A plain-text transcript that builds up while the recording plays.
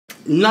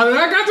Now that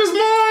I got this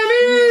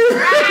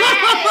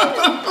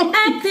money.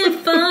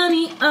 Acting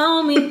funny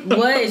on me.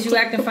 What? Is you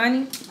acting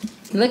funny?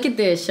 Look at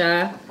this,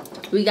 y'all.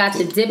 We got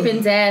the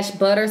Dippin' Dash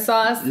butter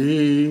sauce.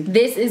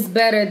 This is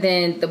better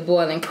than the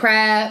boiling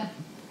crab.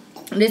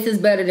 This is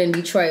better than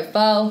Detroit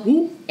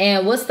pho.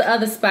 And what's the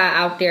other spot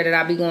out there that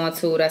I be going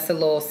to that's a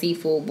little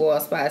seafood boil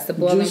spot? It's the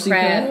boiling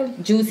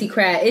crab. Juicy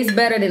crab. It's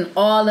better than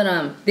all of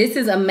them. This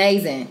is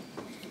amazing.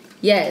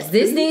 Yes,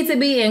 this needs to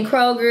be in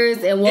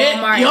Kroger's and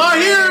Walmart. Y'all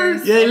here?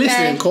 Yeah,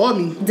 listen, call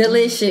me.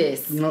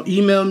 Delicious. You know,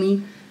 email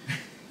me.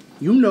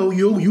 You know,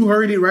 you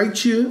heard it right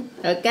here.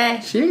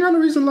 Okay. She ain't got no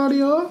reason to lie to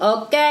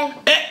y'all. Okay.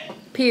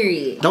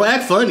 Period. Don't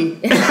act funny.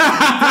 Don't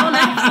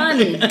act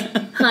funny,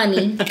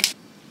 honey.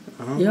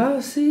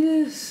 Y'all see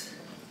this?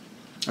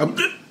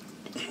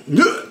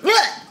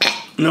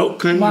 Nope,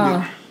 couldn't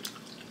Wow.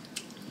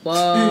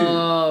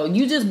 Whoa,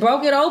 you just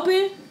broke it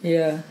open?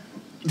 Yeah.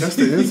 That's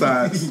the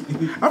insides.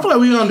 I feel like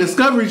we on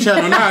Discovery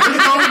Channel now.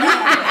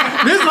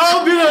 This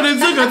whole video that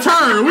took a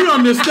turn. We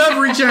on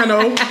Discovery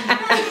Channel.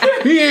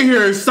 He in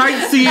here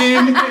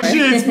sightseeing.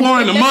 She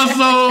exploring the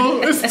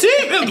muscle. It's teeth.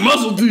 It's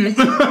muscle teeth.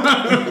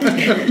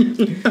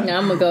 Now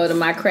I'm gonna go to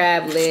my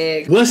crab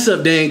leg. What's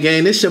up, Dame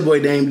Gang? It's your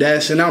boy Dame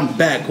Dash, and I'm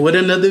back with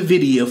another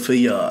video for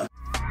y'all.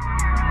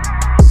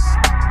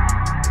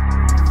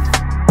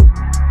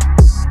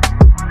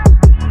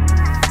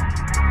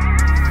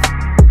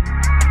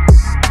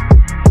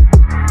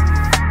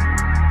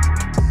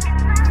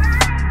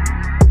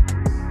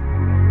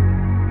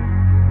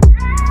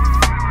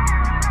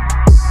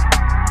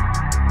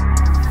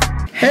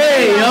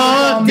 Hey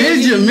y'all,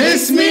 did you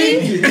miss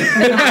me?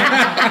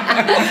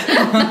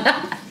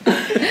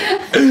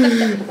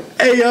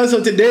 Hey y'all,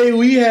 so today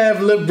we have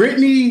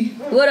Labritney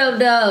What up,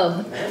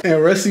 though? and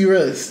Ruzty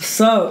Russ.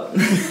 So,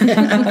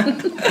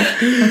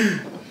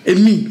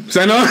 And me.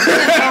 So I know.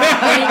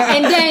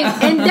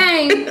 And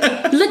Dame,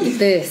 look at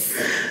this.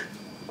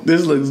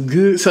 This looks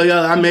good. So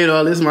y'all, I made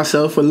all this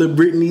myself for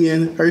Labritney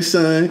and her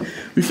son.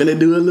 We finna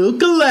do a little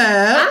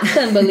collab. I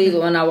couldn't believe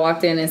it when I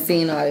walked in and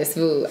seen all this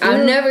food.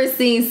 I've never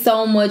seen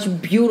so much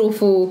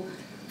beautiful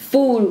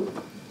food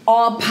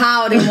all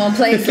piled in one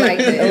place like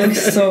it this.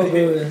 looks so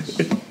good.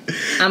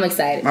 I'm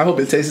excited. I hope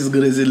it tastes as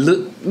good as it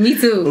look. Me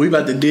too. We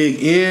about to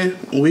dig in.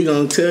 We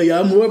gonna tell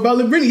y'all more about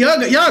Labritney.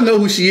 Y'all know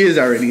who she is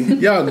already.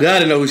 Y'all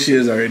gotta know who she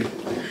is already.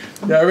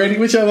 Y'all ready?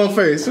 Which y'all want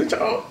first? Which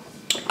y'all?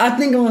 I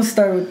think I'm gonna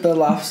start with the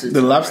lobster.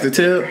 The lobster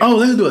tail? Oh,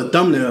 let's do a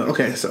thumbnail.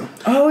 Okay, so.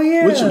 Oh,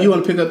 yeah. Which you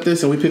want to pick up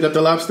this and we pick up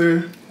the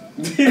lobster?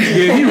 Yeah,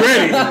 he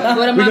ready.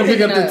 What am I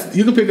picking up?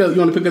 You can pick up. You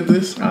want to pick up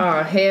this?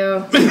 Oh,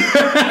 hell.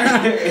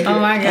 Oh,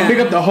 my God. Pick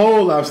up the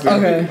whole lobster.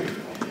 Okay.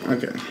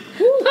 Okay.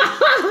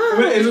 I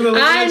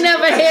ain't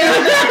never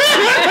held that.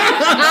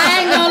 I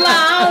ain't gonna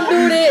lie, I don't do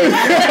this.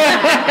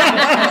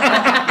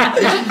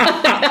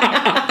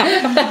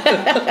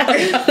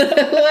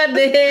 What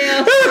the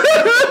hell?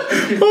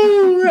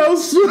 Oh, that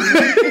was sweet.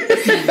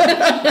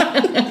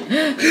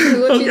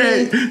 What Okay,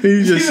 you do?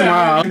 you just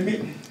smile.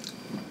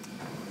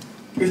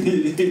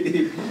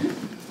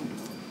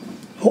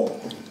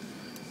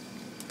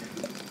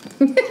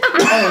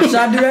 Oh, should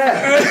I do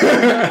that?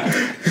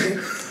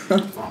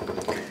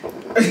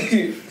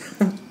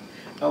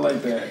 I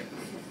like that.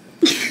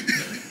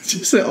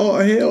 She said, "Oh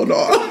hell no."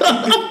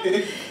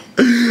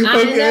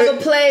 I ain't never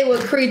played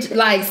with creatures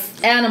like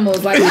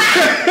animals. Like, Is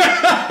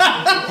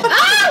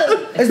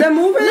that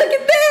moving? look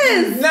at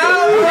this! No.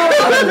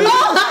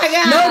 Oh my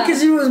God! No,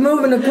 because you was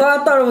moving the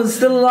claw. I thought it was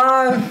still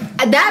alive.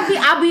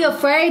 I'll be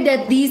afraid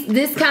that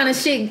this kind of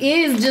shit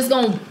is just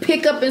gonna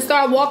pick up and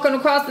start walking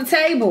across the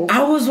table.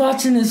 I was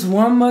watching this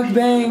one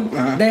mukbang.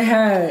 Uh-huh. They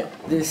had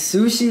this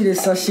sushi,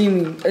 this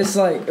sashimi. It's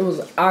like it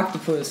was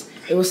octopus.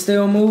 It was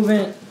still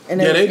moving,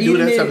 and Yeah, they do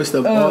eating that type it. of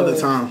stuff all the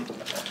time.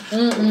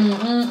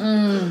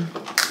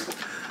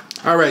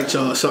 All right,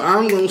 y'all. So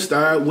I'm gonna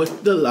start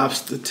with the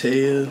lobster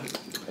tail.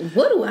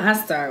 What do I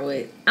start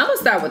with? I'm gonna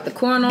start with the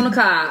corn on the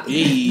cob.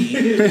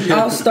 Yeah.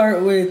 I'll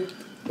start with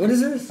what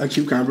is this? A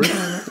cucumber. Should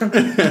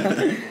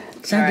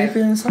I dip it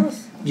in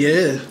sauce?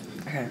 Yeah.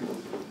 Okay.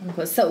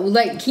 So,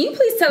 like, can you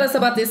please tell us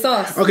about this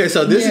sauce? Okay,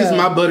 so this is Yeah.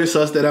 my butter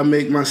sauce that I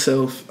make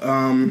myself.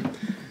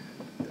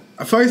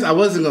 At first, I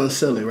wasn't gonna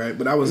sell it, right?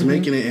 But I was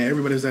making it, and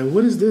everybody's like,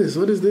 "What is this?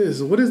 What is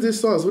this? What is this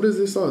sauce? What is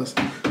this sauce?"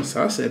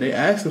 So I said, "They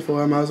asking for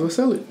it, I might as well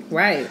sell it."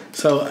 Right.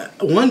 So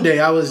one day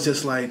I was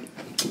just like,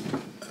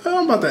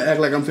 "I'm about to act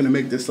like I'm finna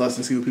make this sauce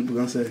and see what people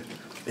gonna say,"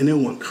 and it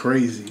went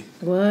crazy.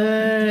 What?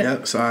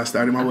 Yep. So I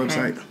started my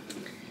website.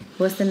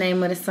 What's the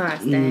name of the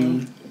sauce,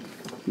 Dang?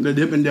 The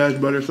Dippin' Dash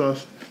butter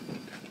sauce.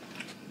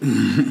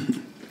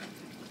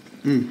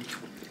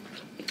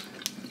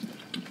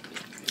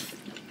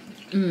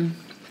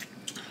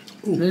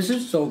 This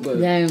is so good.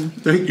 Dang.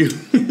 Thank you.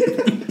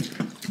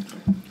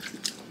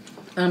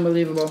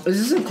 Unbelievable.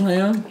 Is this a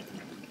clam?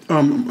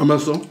 A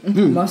mussel.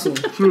 Mussel.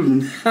 Excuse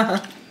me.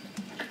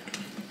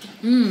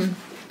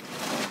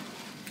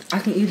 I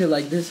can eat it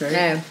like this, right?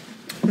 Hey.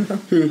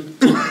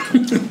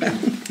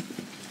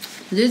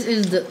 This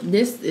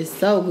is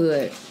so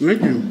good.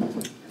 Thank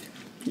you.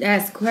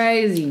 That's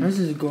crazy. This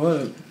is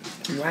good.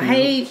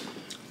 Right?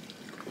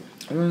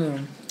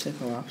 Take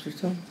a lobster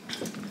tail.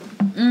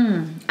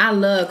 I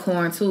love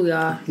corn too,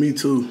 y'all. Me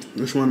too.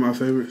 That's one of my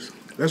favorites.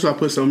 That's why I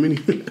put so many.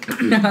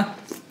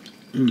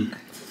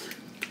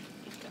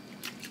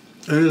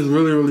 And it's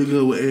really, really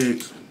good with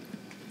eggs.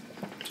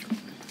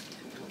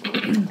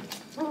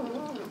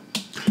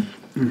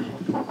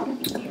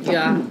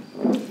 Yeah.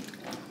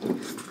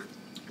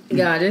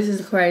 Yeah, this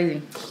is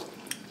crazy.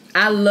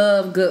 I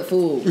love good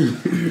food.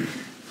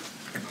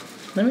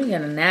 Let me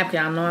get a nap,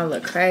 y'all know I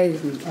look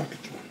crazy.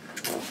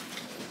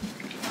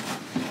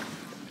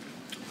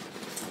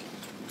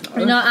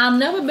 You know, I've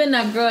never been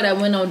that girl that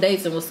went on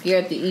dates and was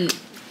scared to eat.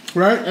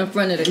 Right? In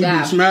front of the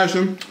guy. Smash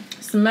them.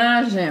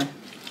 Smash him.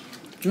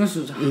 This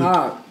is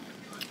hot.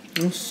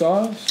 This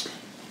sauce.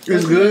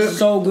 It's good. It's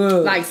so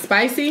good. Like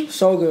spicy?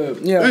 So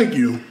good. Yeah. Thank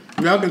you.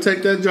 Y'all can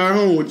take that jar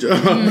home with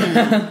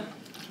y'all.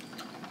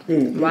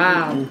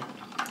 Wow.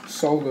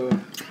 So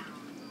good.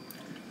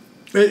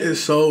 It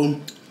is so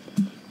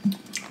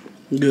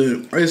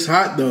good. It's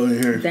hot though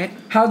in here.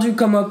 How'd you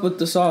come up with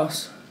the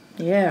sauce?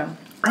 Yeah.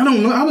 I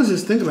don't know. I was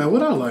just thinking about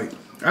what I like.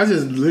 I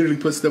just literally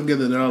put stuff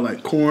together that I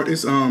like. Corn.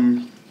 It's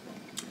some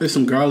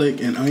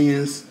garlic and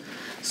onions,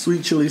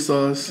 sweet chili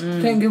sauce.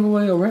 Can't give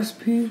away a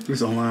recipe.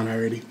 It's online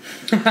already.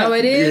 Oh,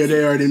 it is? Yeah,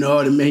 they already know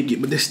how to make it,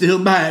 but they still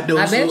buy it though.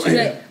 I bet you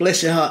that.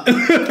 Bless your heart.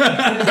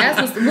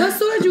 That's what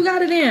stores you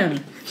got it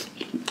in?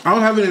 I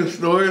don't have it in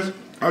stores.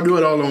 I do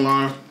it all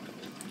online.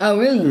 Oh,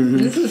 really?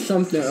 This is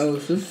something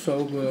else. This is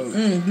so good.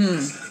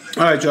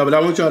 All right, y'all, but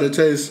I want y'all to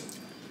taste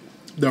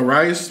the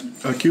rice,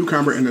 a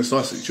cucumber, and the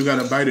sausage. You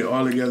gotta bite it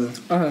all together.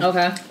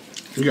 Okay.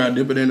 You gotta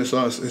dip it in the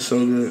sauce. It's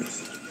so good.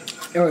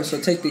 Alright, so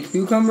take the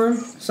cucumber,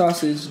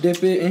 sausage,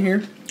 dip it in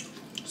here.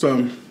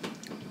 So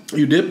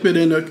you dip it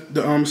in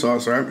the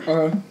sauce, right?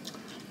 And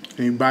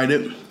you bite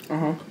it.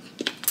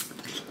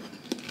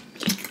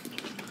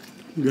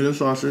 Get a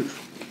sausage.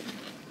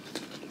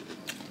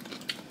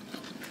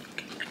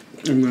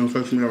 And then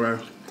fix me a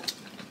rice.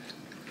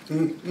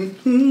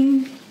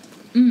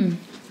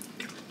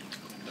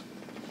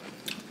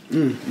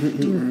 We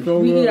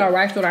eat our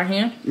rice with our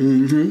hand?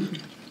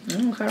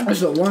 Okay.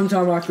 That's the one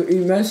time I could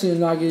eat messy and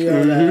not get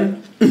yelled at.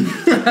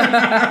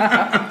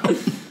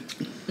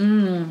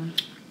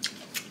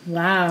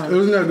 Wow.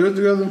 Isn't that good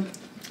together?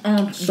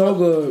 So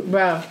good.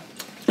 Bro.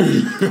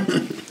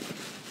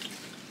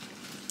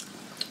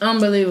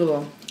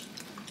 Unbelievable.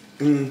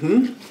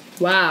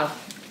 Wow.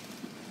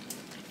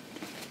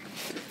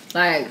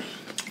 Like,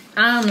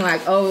 I'm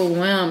like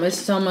overwhelmed. It's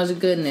so much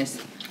goodness.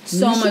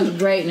 So much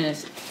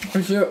greatness.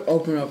 I should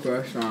open up a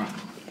restaurant.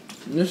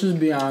 This is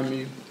beyond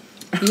me.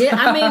 Yeah,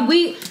 I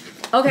mean,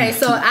 okay,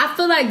 so I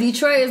feel like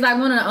Detroit is like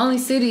one of the only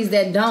cities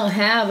that don't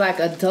have like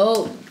a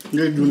dope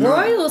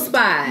royal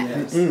spot.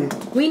 Yes.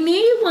 We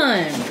need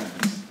one.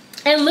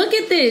 And look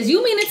at this.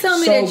 You mean to tell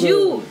me that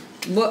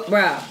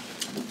bro,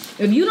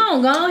 if you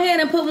don't go ahead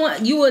and put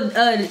one, you would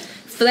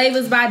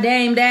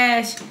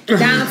Flavasbydamedash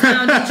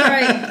downtown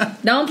Detroit.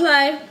 Don't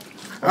play.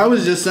 I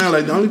was just saying,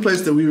 like, the only place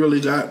that we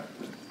really got,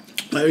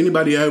 like,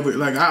 anybody ever,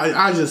 like,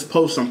 I just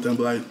post something,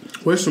 but, like,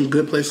 where's some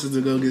good places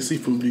to go get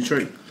seafood in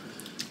Detroit?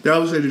 They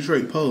always say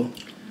Detroit Po.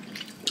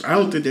 I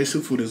don't think their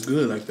seafood is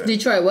good like that.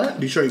 Detroit what?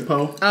 Detroit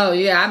Po. Oh,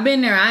 yeah, I've been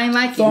there. I ain't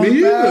like it. Me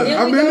either.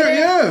 I've been there,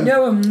 yeah.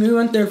 Yeah, we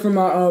went there for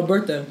my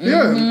birthday.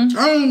 Yeah,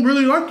 I don't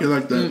really like it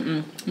like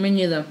that. Me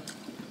neither.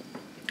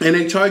 And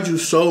they charge you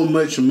so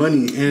much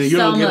money, and you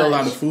don't get a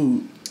lot of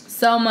food.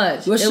 So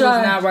much. It was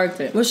not worth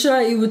it. What should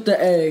I eat with the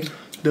egg?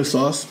 The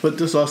sauce. Put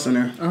the sauce in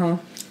there.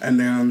 And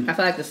then I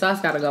feel like the sauce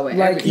gotta go with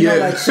like, everything. you know,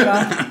 like, should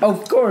I?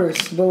 Of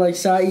course, but like,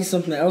 should I eat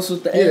something else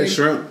with the egg? Yeah,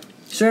 shrimp.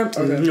 Shrimp?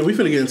 Okay. Yeah, we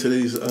finna get into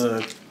these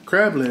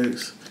crab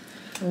legs.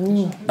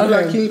 Ooh. You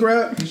like king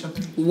crab?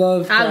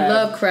 Love crab. I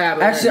love crab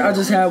legs. Actually, I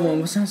just had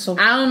one. Was that so?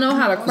 I don't know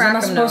how to crack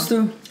was I them not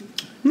supposed to?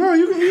 No,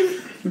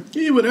 you can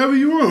eat whatever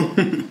you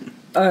want.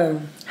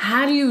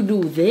 How do you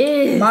do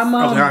this? My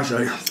mom. Okay, I'll show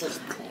you.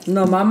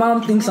 No, my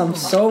mom thinks I'm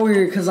so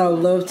weird because I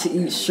love to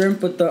eat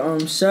shrimp with the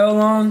shell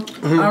on.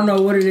 I don't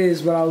know what it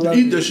is, but I love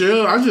Eat the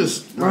shell? I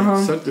just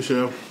suck the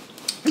shell.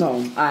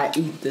 No, I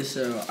eat the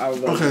shell. I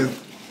love it. Okay.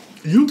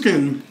 You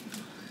can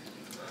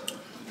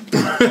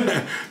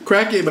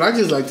crack it, but I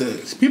just like to...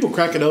 People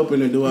crack it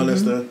open and do all that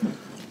stuff.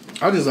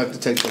 I just like to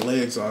take the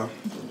legs off.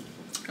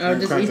 Oh,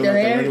 just crack eat it the like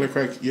leg? a regular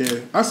crack.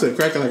 Yeah. I said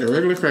crack it like a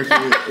regular crack.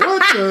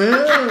 What the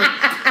hell?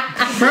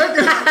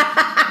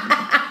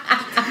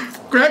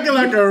 Crack it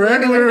like a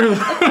regular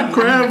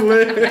crab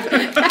leg.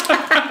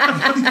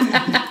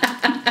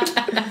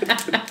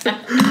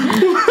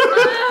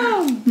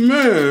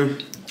 Man.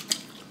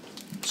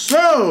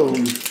 So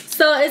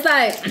it's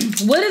like,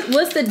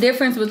 what's the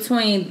difference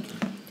between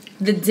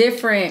the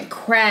different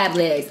crab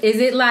legs? Is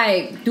it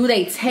like, do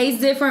they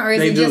taste different, or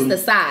is it just the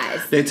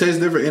size? They taste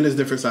different and it's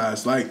different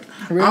size. Like,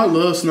 really? I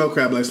love snow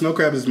crab. Like, snow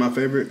crab is my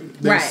favorite.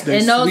 Right,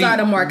 and those are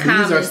the more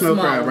common. These are snow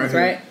crab right here.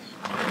 Right?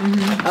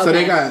 Okay. So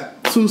they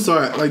got two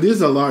sorts. Like, this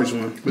is a large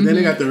one, but then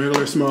they got the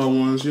regular small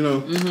ones. You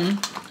know.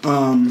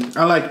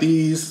 I like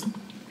these.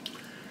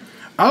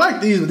 I like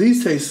these. But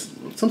these taste.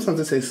 Sometimes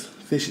they taste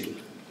fishy.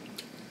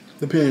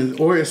 Depends.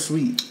 Or it's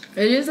sweet.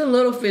 It is a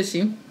little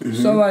fishy. Mm-hmm.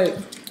 So like,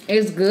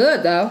 It's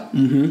good though.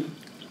 Mm-hmm.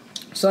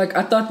 so like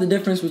I thought the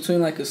difference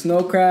between like a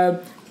snow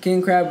crab,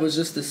 king crab was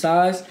just the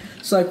size.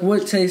 So like,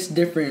 what tastes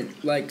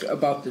different like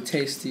about the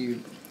taste to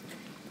you?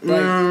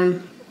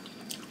 Like,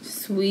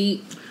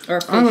 Sweet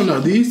or fishy? I don't know.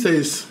 These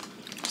taste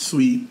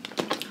sweet.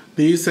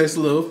 These taste a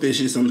little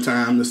fishy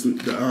sometimes. The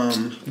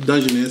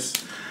Dungeness.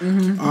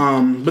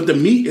 Mm-hmm. But the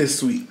meat is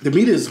sweet. The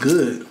meat is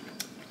good.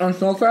 on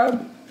snow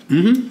crab?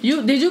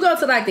 Mm-hmm. Did you go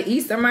to like the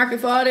Easter market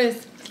for all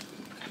this?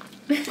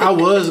 I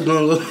was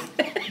gonna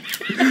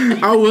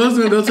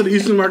go to the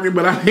Eastern Market,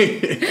 but I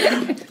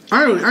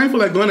ain't feel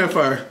like going that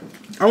far.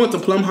 I went to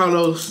Plum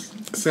Hollow's,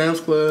 Sam's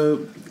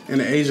Club,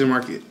 and the Asian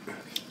Market.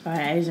 Oh,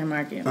 Asian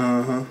market.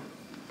 I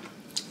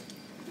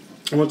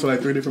went to like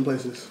 3 different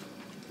places.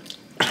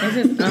 This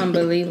is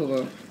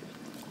unbelievable.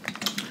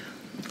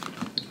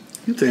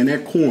 You taking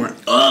that corn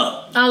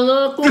up? I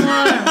love corn.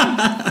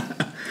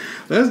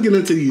 Let's get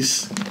into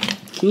these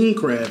king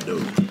crab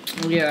though.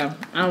 Yeah,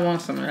 I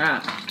want some of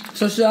that.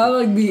 So should I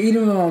like be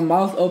eating with my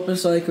mouth open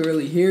so I can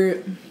really hear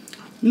it?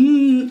 No,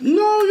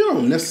 you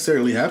don't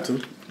necessarily have to.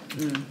 Look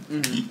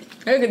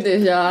at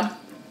this, y'all.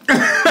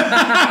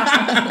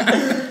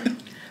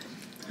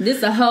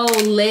 This a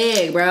whole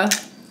leg, bro.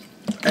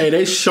 Hey,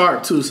 they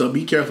sharp too, so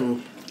be careful.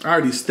 I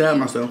already stabbed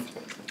myself.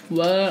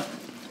 What?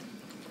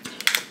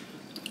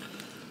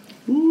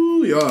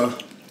 Ooh, y'all.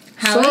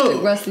 How is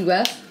it, Ruzty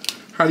Russ?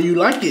 How do you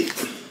like it?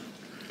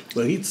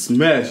 Well, he's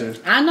smashing.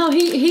 I know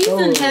he's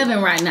in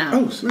heaven right now.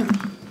 Oh,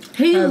 snap.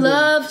 He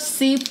loves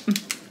seafood.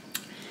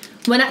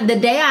 The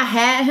day I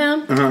had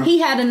him, he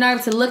had the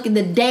nerve to look at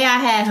the day I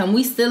had him.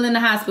 We still in the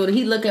hospital.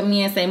 He look at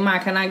me and say, "Ma,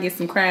 can I get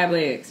some crab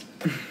legs?"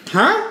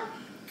 Huh?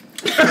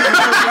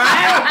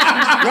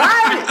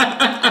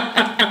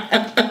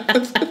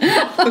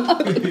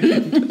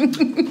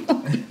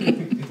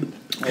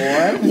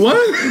 What? What?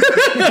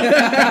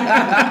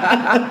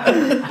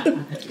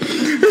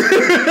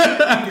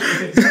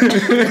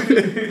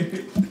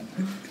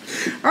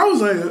 I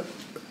was like,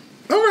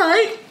 all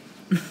right,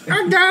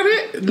 I got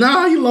it.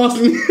 Nah, you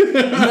lost me.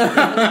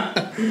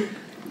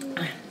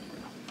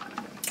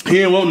 He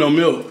didn't want no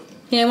milk.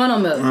 He ain't want no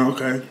milk. Oh,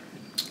 okay.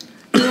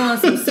 He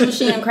wants some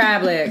sushi and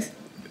crab legs.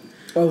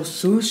 Oh,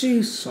 sushi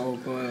is so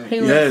good. He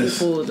wants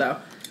seafood though.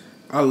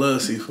 I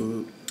love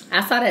seafood.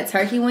 I saw that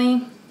turkey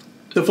wing.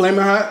 The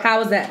Flaming Hot? How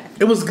was that?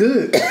 It was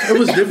good. It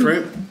was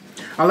different.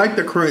 I like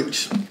the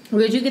crunch.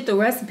 Where'd you get the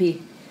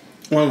recipe?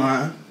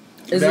 Online.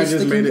 Is I it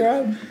just made sticky it.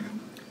 crab?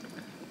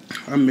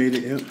 I made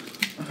it, yep.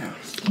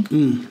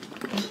 You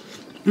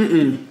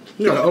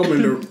gotta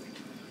open the...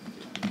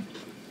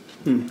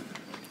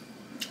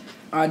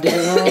 I did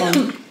it wrong.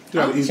 You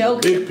gotta eat the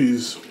big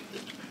piece.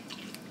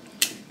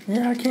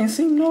 Yeah, I can't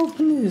seem to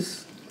open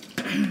this.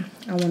 I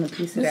want a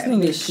piece of This that. thing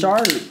big is piece.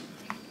 sharp.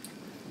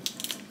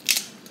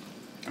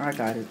 I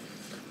got it.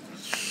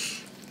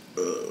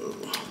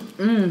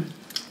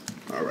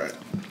 All right.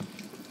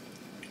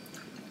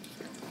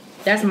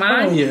 That's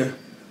mine? Yeah.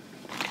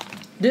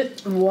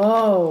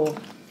 Whoa.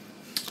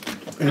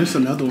 And there's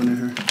another one in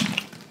here.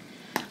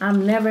 I've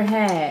never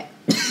had.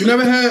 You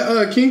never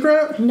had king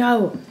crab?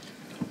 No.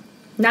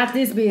 Not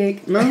this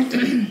big. No?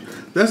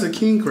 That's a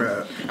king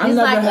crab. I've It's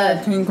never like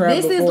had king crab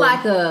This is before.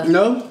 like a...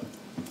 No?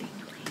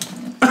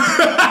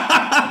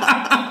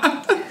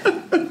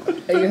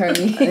 You heard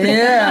me.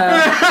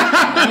 Yeah.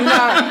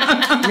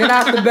 You're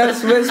not the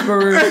best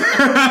whisperer.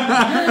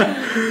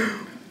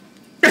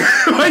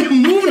 Why you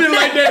moving it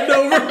like that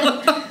though,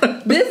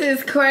 bro? This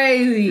is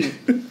crazy.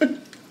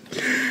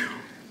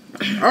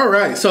 All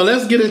right, so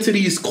let's get into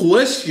these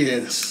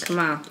questions. Come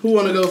on. Who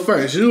want to go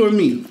first, you or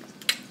me?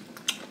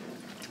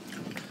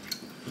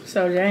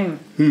 So, James.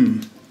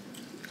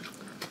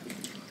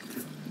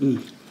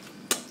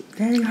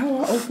 Dang, how do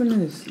I open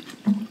this?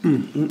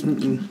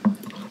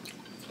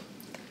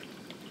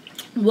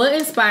 What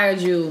inspired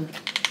you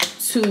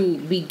to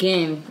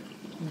begin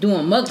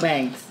doing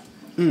mukbangs?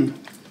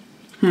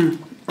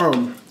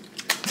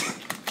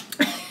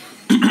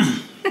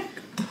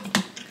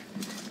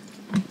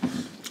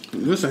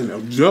 This ain't no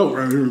joke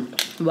right here.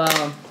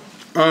 Wow.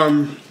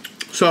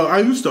 So I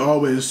used to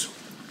always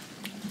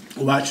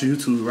watch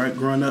YouTube, right,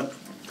 growing up.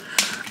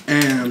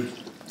 And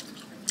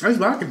I used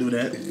to, I could do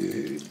that.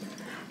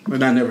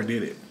 But I never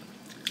did it.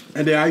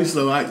 And then I used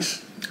to watch,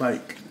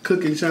 like,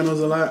 cooking channels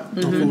a lot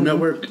on Food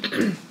Network.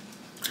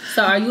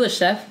 So, are you a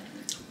chef?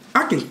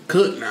 I can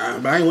cook now,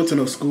 but I ain't went to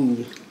no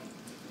school.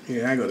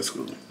 Yeah, I ain't go to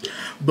school.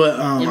 But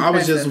I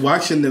was just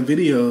watching the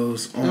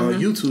videos on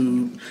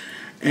YouTube.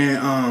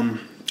 And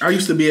I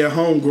used to be at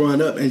home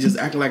growing up and just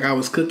acting like I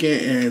was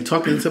cooking and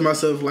talking to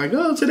myself like,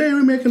 oh, today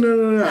we're making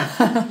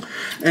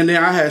And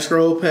then I had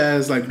scrolled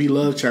past like Be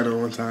Love channel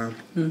one time.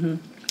 And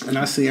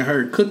I seen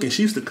her cooking.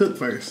 She used to cook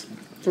first.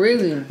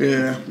 Really?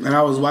 Yeah. And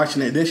I was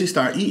watching it. Then she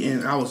started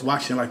eating. I was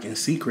watching like in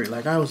secret.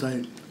 Like I was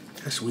like,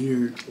 that's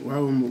weird. Why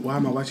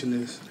am I watching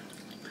this?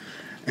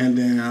 And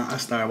then I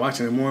started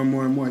watching it more and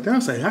more and more. Then I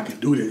was like, I can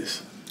do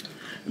this.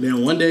 And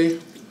then one day,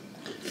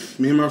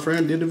 me and my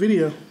friend did the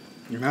video.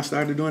 And I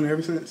started doing it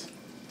ever since.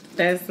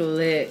 That's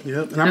lit.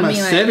 Yep. And I'm at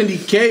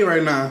 70K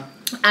right now.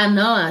 I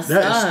know. I saw.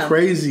 That's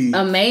crazy.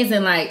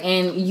 Amazing. Like,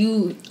 and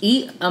you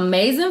eat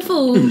amazing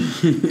food.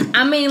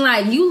 I mean,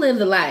 like, you live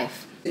the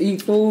life.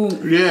 Eat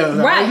food.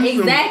 Yeah. Right.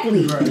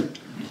 Exactly.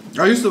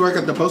 I used to work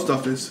at the post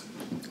office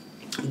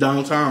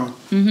downtown.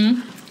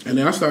 Mm-hmm. And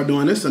then I started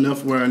doing this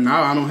enough where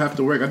now I don't have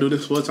to work. I do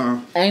this full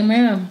time.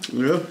 Amen.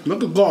 Yeah.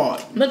 Look at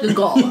God. Look at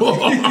God.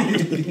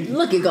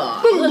 Look at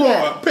God. Look at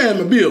God. Paying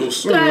my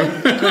bills.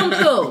 Come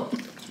through.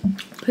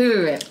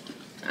 Period.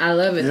 I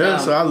love it. Yeah, though.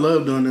 so I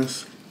love doing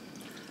this.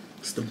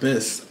 It's the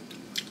best.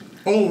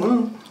 Oh,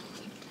 man.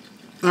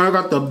 I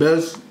got the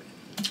best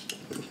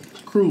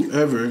crew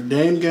ever.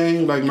 Dame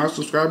Gang, like my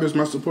subscribers,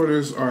 my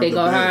supporters are they the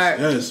go best.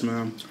 hard. Yes,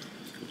 man.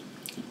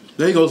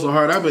 They go so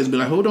hard, I always be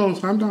like, hold on,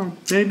 calm down.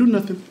 They ain't do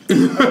nothing.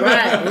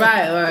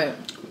 Right.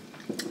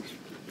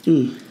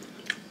 No,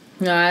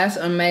 that's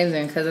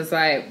amazing because it's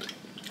like,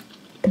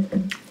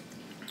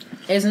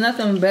 it's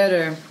nothing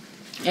better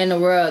in the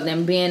world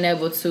than being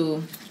able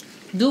to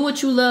do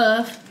what you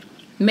love,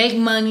 make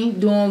money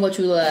doing what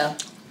you love.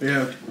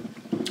 Yeah.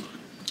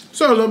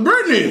 So,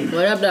 Labritney.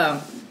 What up,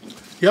 though?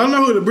 Y'all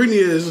know who Labritney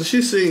is.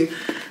 She sing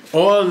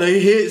all the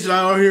hits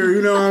out here,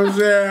 you know what I'm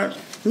saying?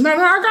 Now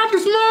I got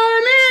this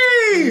money.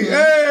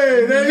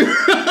 Hey,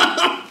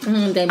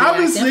 I've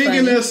been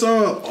singing that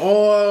song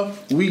all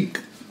week.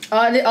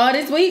 All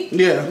this week?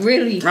 Yeah.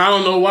 Really? I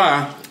don't know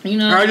why. You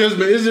know?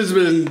 It's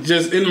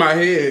just been in my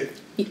head.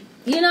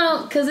 You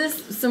know, because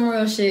it's some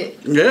real shit.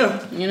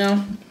 Yeah. You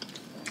know?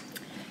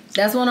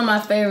 That's one of my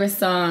favorite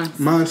songs.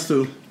 Mine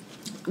too.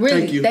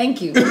 Really? Thank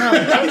you. No,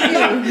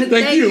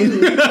 thank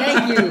you.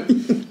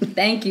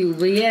 Thank you.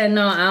 But yeah,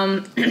 no,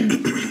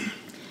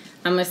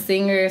 I'm a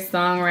singer,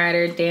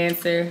 songwriter,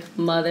 dancer,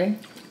 mother.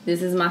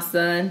 This is my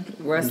son,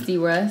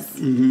 Ruzty Russ.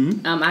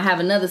 Mm-hmm. I have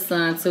another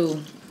son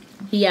too.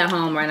 He at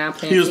home right now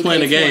playing. He was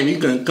playing the game. He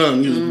couldn't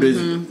come. He was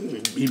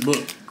busy. He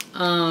booked.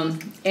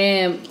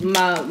 And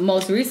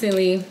most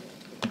recently,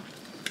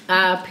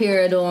 I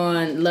appeared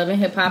on Love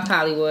and Hiphop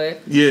Hollywood.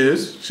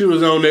 Yes, she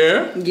was on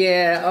there.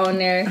 Yeah, on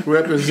there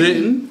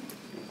representing.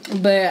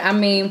 But I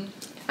mean,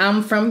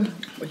 I'm from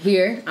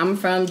here. I'm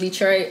from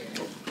Detroit.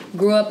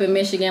 Grew up in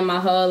Michigan my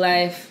whole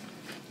life.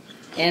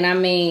 And I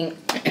mean,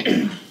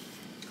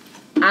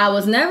 I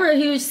was never a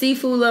huge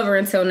seafood lover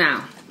until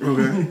now.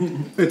 Okay.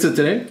 Until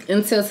today?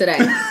 Until today.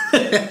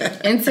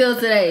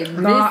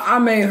 No, I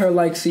made her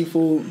like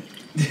seafood.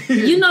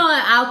 You know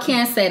what? I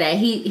can't say that.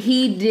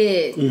 He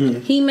did. Mm-hmm.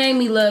 He made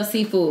me love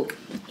seafood.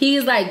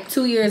 He's like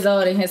 2 years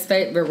old and his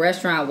favorite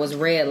restaurant was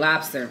Red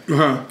Lobster.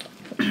 Uh-huh.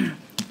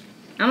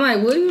 I'm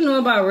like, what do you know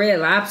about Red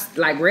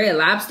Lobster? Like Red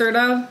Lobster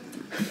though?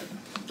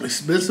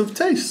 Expensive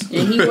taste.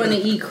 And he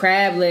wanted to eat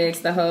crab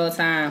legs the whole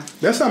time.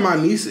 That's how my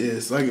niece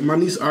is. Like my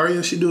niece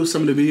Aria, she do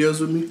some of the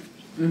videos with me.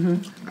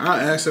 Mm-hmm. I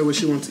ask her what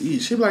she wants to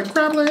eat. She be like,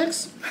 crab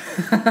legs.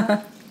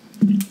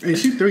 And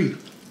she 3.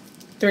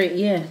 3,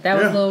 yeah.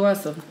 That was Lil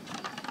Russell.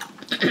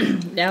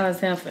 That was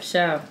him for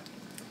sure.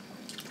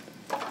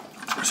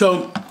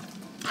 So,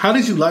 how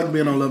did you like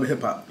being on Love and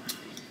Hip Hop?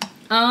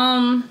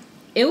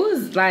 It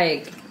was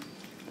like,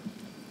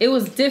 it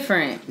was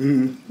different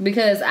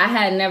because I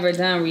had never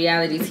done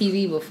reality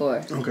TV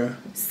before. Okay.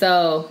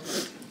 So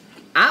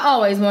I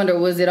always wondered,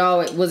 was it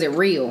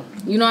real?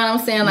 You know what I'm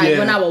saying? Like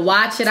when I would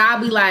watch it,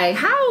 I'd be like,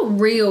 how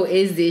real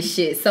is this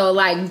shit? So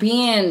like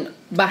being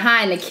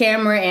behind the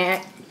camera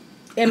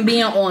and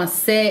being on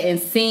set and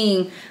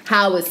seeing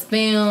how it's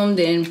filmed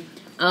and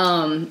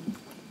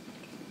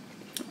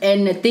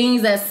the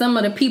things that some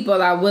of the people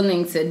are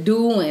willing to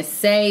do and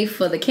say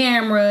for the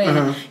camera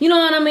and you know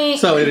what I mean?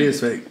 So it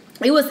is fake.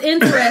 It was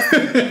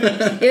interesting.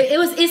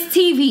 It's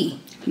TV.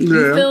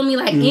 You feel me?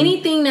 Like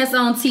anything that's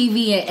on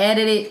TV and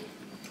edited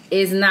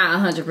is not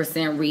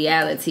 100%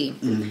 reality.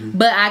 Mm-hmm.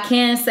 But I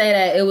can say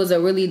that it was a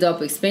really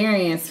dope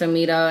experience for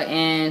me though,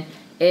 and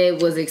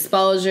it was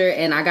exposure,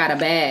 and I got a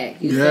bag.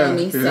 You feel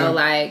me? Yeah. So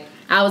like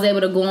I was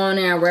able to go on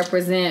there and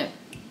represent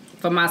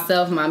for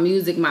myself, my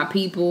music, my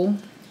people.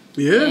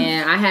 Yeah.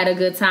 And I had a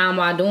good time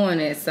while doing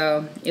it,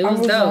 so it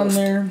was dope. On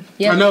there.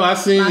 Yep. I know, I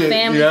seen it. My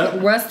family,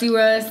 Ruzty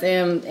Russ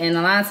and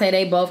Alante,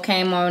 they both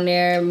came on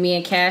there. Me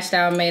and Cashed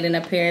Out made an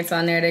appearance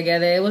on there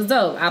together. It was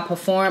dope. I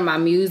performed my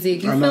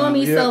music. You feel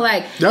me? Yeah. So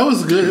like that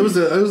was good. It was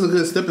a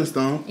good stepping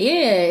stone.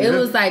 Yeah, it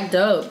was like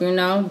dope, you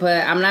know.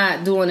 But I'm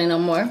not doing it no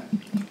more.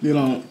 You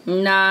don't?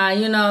 Nah,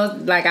 you know,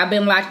 like I've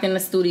been locked in the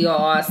studio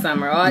all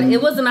summer. It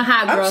wasn't a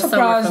hot girl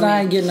summer. I'm surprised I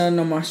ain't getting nothing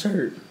on my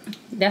shirt.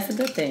 That's a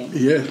good thing.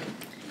 Yeah.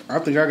 I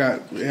think I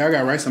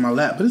got rice in my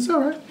lap, but it's all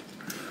right.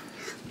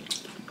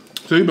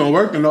 So you been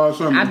working all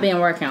summer? I've been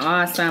working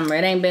all summer.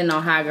 It ain't been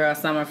no hot girl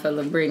summer for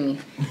Labritney.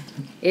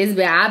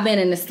 I've been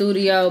in the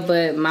studio,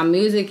 but my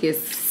music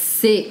is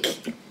sick.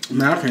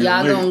 Man, I can't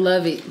Y'all wait. Gonna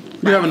love it.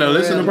 You having a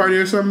listening party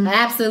or something?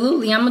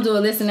 Absolutely. I'm gonna do a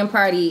listening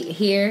party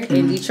here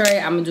in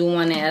Detroit. I'm gonna do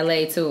one in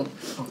LA too.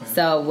 Okay.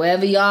 So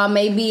wherever y'all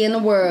may be in the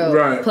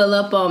world, pull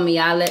up on me.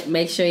 I'll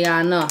make sure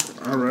y'all know.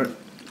 All right.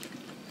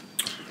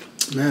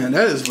 Man,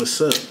 that is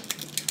what's up.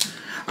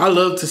 I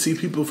love to see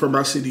people from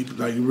our city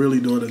like really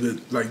doing a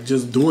good, like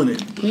just doing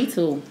it. Me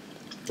too.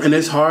 And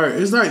it's hard.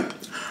 It's like,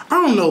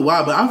 I don't know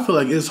why, but I feel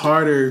like it's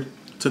harder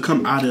to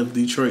come out of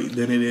Detroit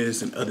than it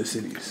is in other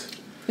cities.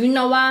 You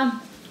know why?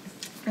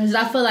 Because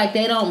I feel like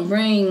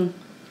the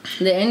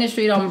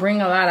industry don't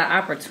bring a lot of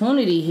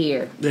opportunity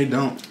here. They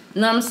don't.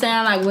 You know what I'm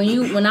saying? Like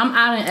when I'm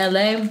out in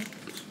LA,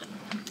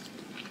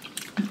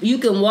 you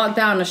can walk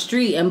down the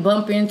street and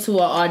bump into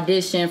an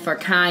audition for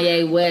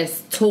Kanye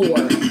West tour.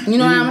 You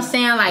know what I'm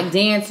saying? Like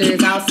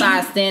dancers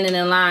outside standing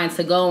in line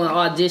to go and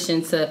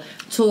audition to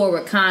tour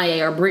with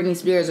Kanye or Britney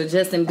Spears or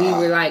Justin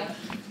Bieber. Like,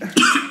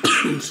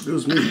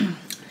 excuse me.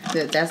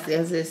 That's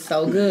it's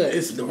so good.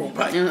 It's the whole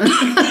pipe.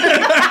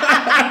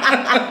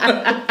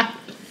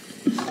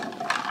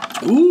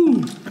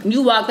 Ooh.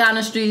 You walk down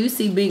the street, you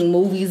see big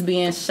movies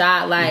being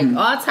shot, like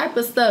all type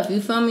of stuff. You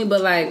feel me?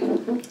 But like,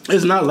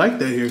 it's not like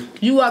that here.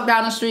 You walk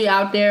down the street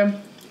out there,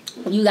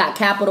 you got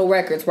Capitol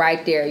Records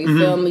right there. You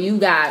feel me? You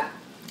got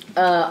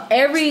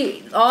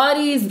all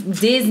these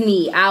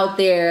Disney out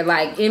there,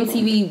 like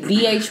MTV,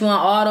 VH1,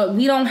 all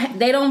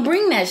they don't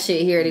bring that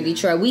shit here to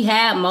Detroit. We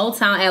had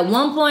Motown at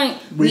one point.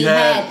 We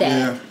had that,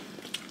 yeah.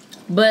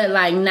 But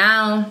like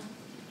now,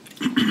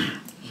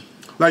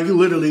 like you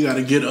literally got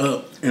to get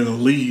up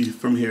and leave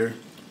from here.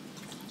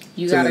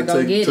 You gotta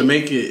go get it to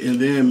make it, and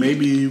then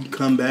maybe you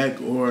come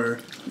back or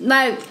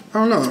like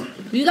I don't know.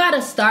 You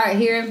gotta start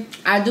here.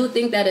 I do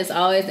think that it's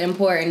always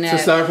important that to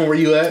start from where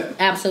you at.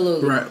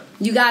 Absolutely, right.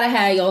 You gotta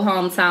have your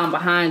hometown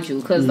behind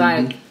you, cause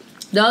like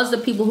those are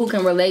the people who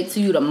can relate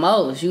to you the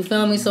most. You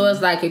feel me? So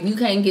it's like if you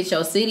can't get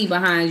your city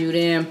behind you,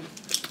 then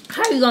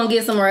how you gonna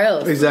get somewhere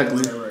else?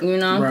 Exactly. You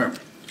know. Right.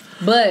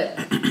 But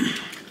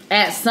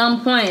at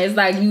some point, it's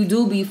like you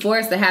do be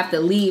forced to have to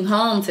leave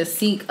home to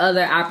seek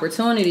other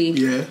opportunity.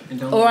 Yeah.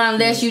 Or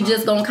unless you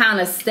just gonna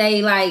kind of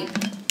stay like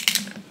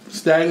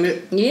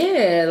stagnant.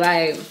 Yeah,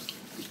 like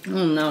I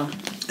don't know.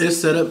 It's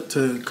set up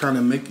to kind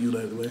of make you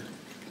that way.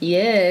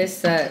 Yeah, it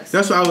sucks.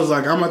 That's why I was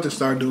like, I'm about to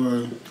start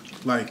doing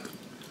like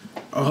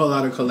a whole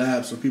lot of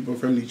collabs with people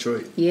from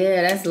Detroit.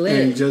 Yeah, that's lit.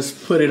 And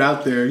just put it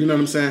out there. You know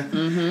what I'm saying?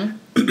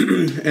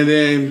 Mm-hmm. And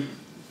then.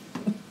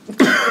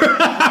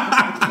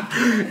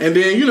 And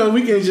then, you know,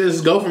 we can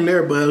just go from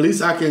there, but at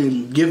least I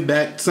can give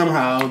back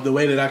somehow the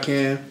way that I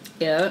can.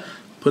 Yeah.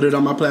 Put it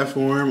on my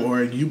platform,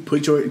 or you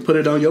put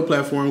it on your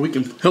platform. We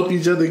can help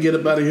each other get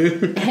up out of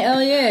here.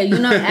 Hell yeah. You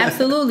know,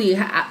 absolutely.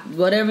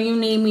 Whatever you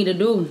need me to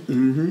do.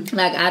 Mm-hmm.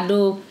 Like I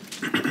do,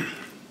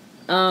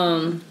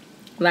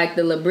 like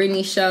the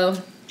Labritney show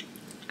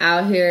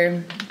out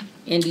here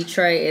in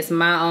Detroit. It's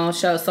my own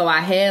show, so I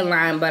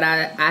headline, but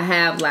I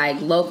have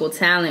like local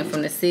talent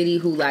from the city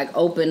who like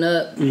open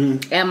up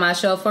at my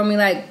show for me.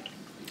 Like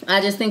I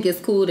just think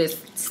it's cool to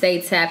stay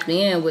tapped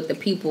in with the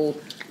people,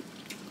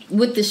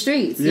 with the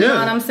streets. You know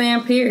what I'm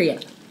saying?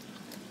 Period.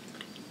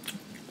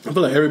 I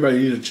feel like everybody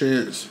needs a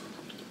chance.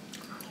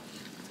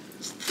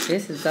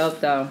 This is dope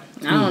though.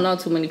 I don't know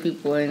too many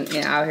people in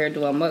out here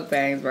doing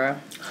mukbangs, bro.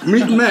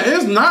 Man,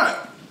 it's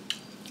not.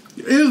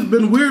 It's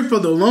been weird for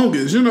the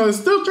longest. You know, it's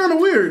still kind of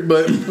weird,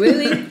 but...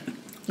 Really?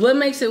 What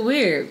makes it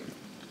weird?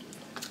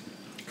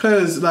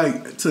 Because,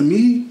 like, to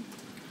me,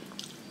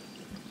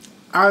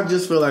 I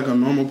just feel like a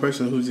normal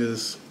person who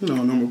just, you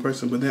know, a normal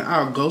person. But then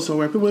I'll go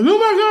somewhere and people are like, oh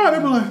my God.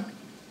 They'll be like...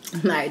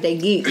 Like, they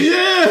geek.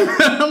 Yeah.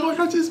 I'm like,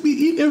 I just be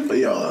eating for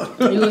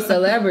y'all. You a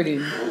celebrity.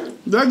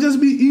 I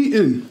just be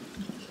eating.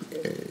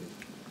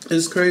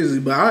 It's crazy,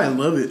 but I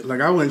love it.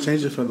 Like, I wouldn't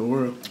change it for the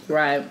world.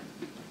 Right.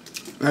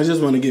 I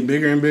just want to get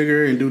bigger and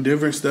bigger and do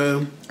different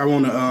stuff. I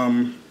want to,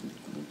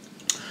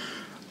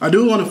 I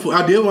did want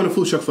a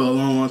food truck for a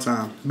long, long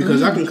time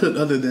because I can cook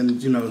other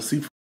than, you know,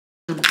 seafood.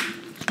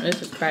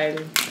 This is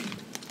crazy.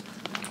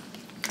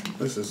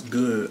 This is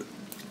good.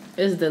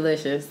 It's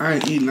delicious. I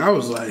ain't eating. I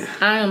was like,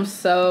 I am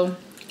so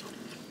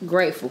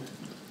grateful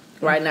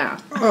right now.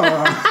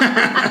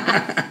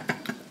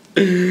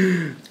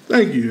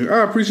 Thank you.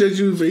 I appreciate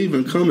you for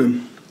even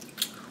coming.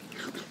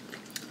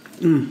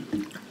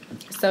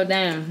 So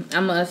damn,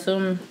 I'm gonna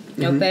assume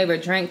your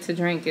favorite drink to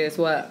drink is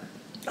what?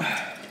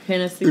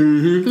 Hennessy.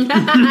 When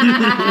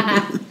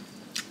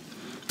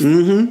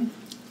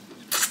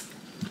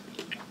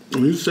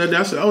you said that,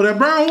 I said, "Oh, that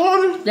brown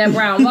water." That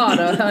brown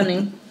water,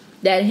 honey.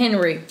 That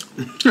Henry.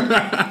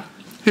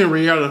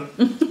 Henrietta.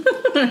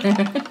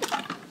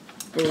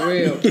 For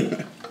real.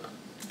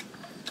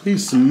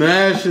 He's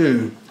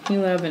smashing. He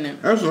loving it.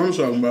 That's what I'm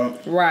talking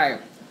about. Right.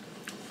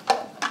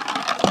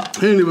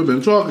 He ain't even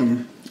been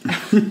talking.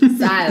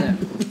 Silent.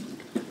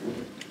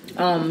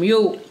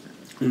 Mute.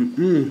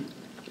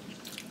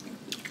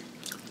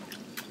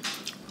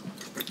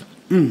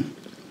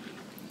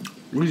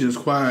 We just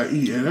quiet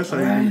eating. That's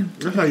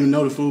how you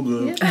know the food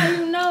good. That's how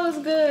you know it's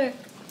good.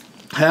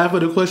 Half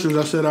of the questions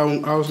I said I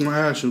was gonna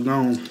ask you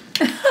gone.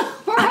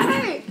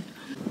 Right.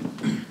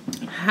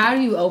 How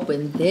do you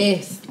open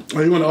this?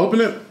 Oh, you want to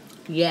open it?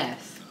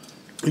 Yes.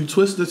 You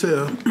twist the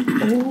tail.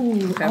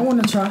 Ooh, okay. I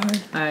want to try.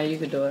 Alright, you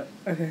can do it.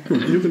 Okay.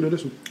 You can do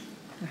this one.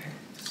 Okay.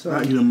 So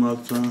I eat them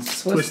up.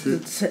 Twist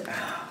it.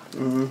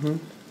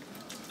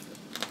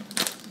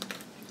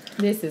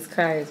 This is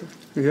crazy.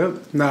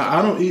 Yep. Nah,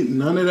 I don't eat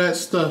none of that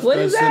stuff. What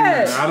is that's in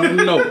that? there. I don't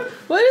know.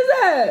 What is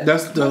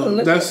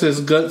that? That's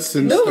his guts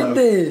and Look stuff. at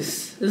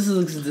this. This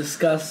looks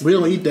disgusting. We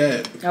don't eat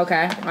that.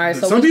 Okay. All right.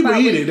 So some which people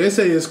part eat it. They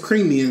say it's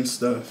creamy and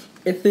stuff.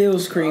 It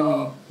feels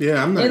creamy.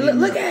 Yeah, I'm not.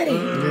 Look at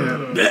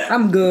it. Yeah.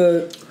 I'm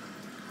good.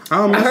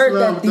 I heard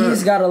that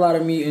these got a lot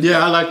of meat in them.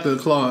 Yeah, I like the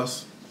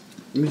claws.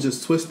 Let me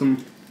just twist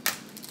them.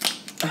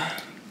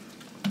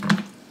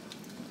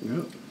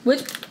 Yep.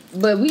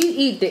 But we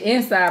eat the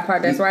inside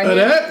part. That's right here.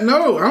 That?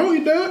 No, I don't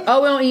eat that.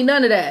 Oh, we don't eat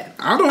none of that.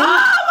 I don't.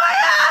 Oh my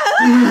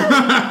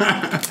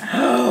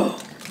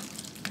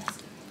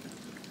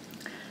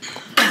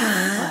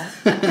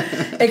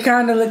god! It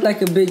kind of looked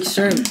like a big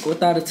shrimp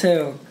without a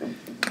tail.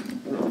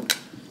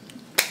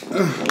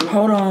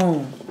 Hold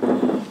on.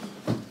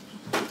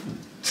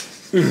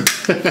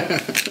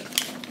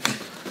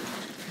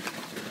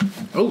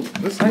 Oh,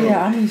 let's Oh go.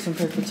 yeah, I need some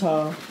paper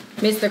towel.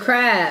 Mr.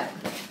 Crab.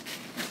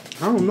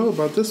 I don't know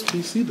about this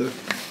piece either.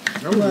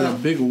 That was a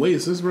big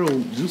waist. It's real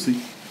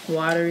juicy.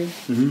 Watery.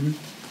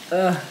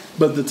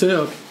 But the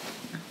tail,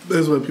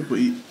 that's what people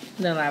eat.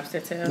 The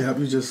lobster tail. Yeah,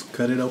 you just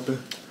cut it open.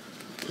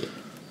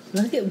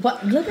 Look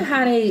at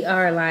how they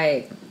are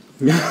like.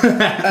 An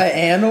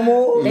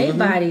animal? Their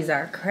bodies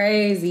are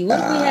crazy. What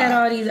if we had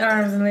all these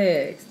arms and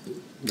legs?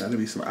 That'd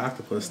be some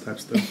octopus type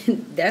stuff.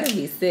 That'd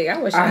be sick. I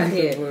wish I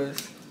had.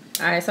 Octopus.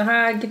 Alright, so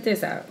how I get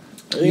this out?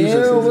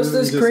 Ew, what's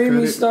this just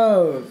creamy cut it.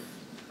 stuff?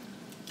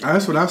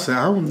 That's what I said.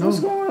 I don't know. What's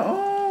going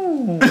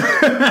on?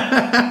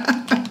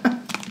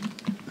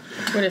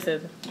 What is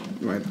it?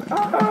 Right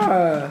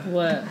there.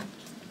 What?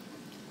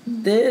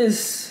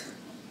 This.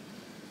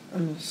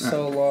 I'm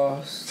so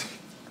lost.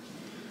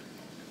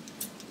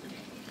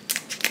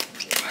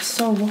 It's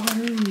so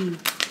watery.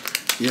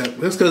 Yeah,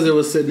 that's because it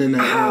was sitting in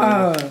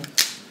that.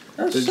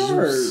 That's the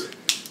short. juice.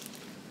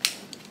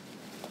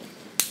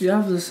 You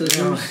have the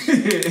scissors.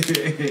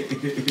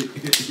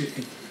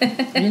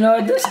 You know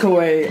what? This can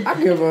wait.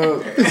 I give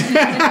up.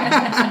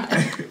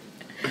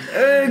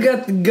 It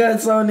got the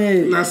guts on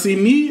it. Now, see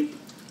me,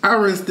 I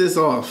rinse this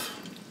off.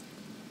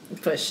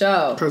 For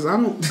sure. Because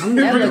I'm That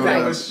never look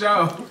like For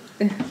sure.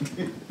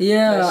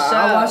 Yeah,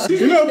 I watched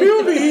You know,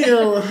 people be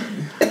eating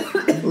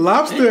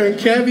lobster and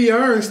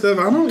caviar and stuff.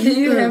 I don't Can eat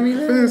you that hand me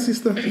that? fancy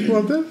stuff. You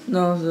want this?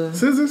 No, the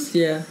Scissors?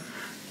 yeah.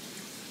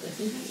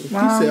 He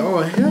said,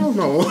 oh, hell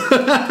no.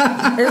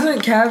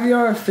 Isn't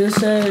caviar a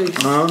fish eggs?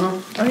 Uh-huh.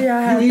 Oh yeah,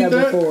 I had You eat that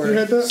that? before. You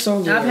had that?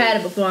 So good. I've had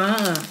it before.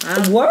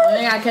 What? You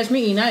ain't gotta catch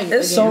me eating that.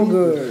 It's so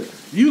good.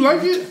 You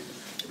like it?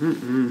 I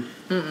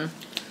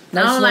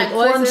don't like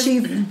oysters.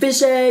 crunchy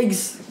fish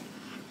eggs.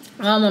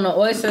 I don't want no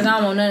oysters. I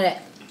don't want none of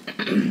that.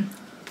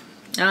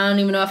 I don't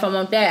even know if I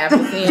want that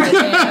after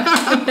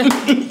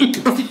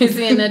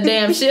seeing the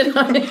damn shit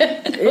on it.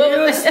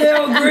 It's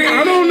still green.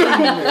 I don't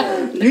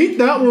know. Eat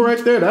that one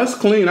right there. That's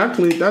clean. I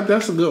cleaned that.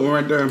 That's a good one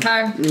right there.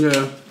 Hi.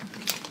 Yeah.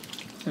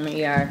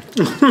 Yeah.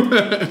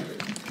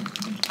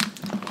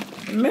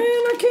 Man,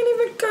 I can't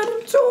even cut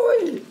into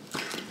it.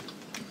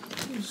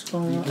 What's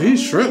going on?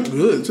 These shrimp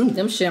good, too.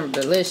 Them shrimp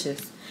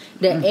delicious.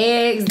 The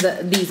eggs,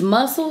 these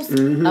mussels,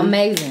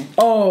 amazing.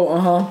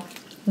 Oh,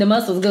 The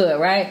mussels good,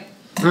 right?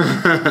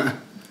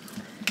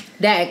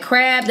 That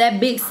crab, that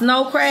big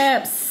snow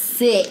crab,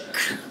 sick.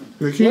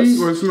 The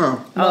king or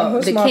snow? Oh,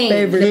 what's the my king,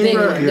 favorite? the big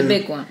Yeah. one, the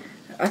big one.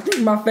 I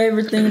think my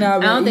favorite thing that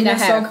I've I don't been think I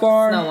eating had so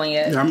far snow one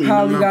yet. Yeah, I'm eating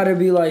probably them now. gotta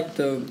be like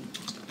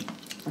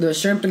the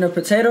shrimp and the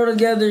potato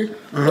together,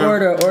 or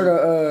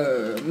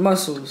the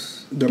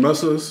mussels. The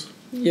mussels?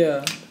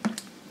 Yeah.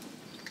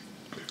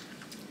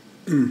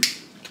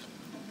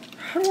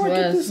 How do I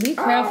get this? Be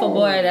careful, out?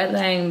 boy. That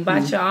thing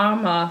bite your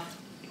arm off.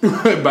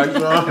 Back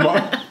your arm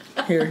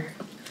off. Here.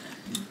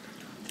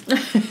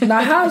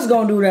 Now how's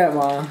gonna do that,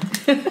 Mom?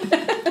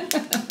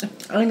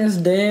 Ain't it's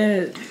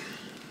dead?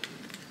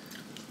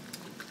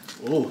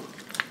 Oh.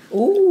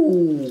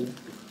 Ooh.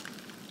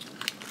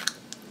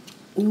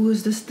 Ooh,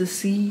 is this the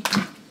sea?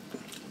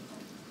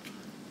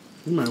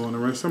 You might want to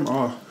rinse some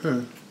off.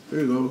 Here,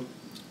 there you go.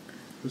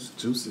 It's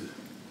juicy.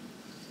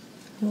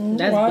 Oh,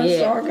 That's why big.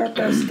 so I got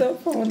that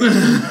stuff on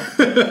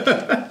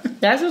it?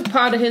 That's just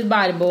part of his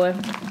body, boy.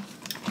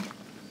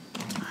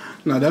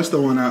 No, that's the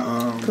one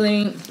I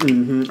Clean.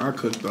 I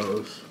cooked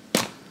those.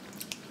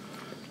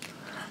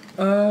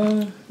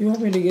 You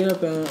want me to get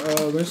up and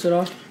rinse it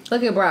off?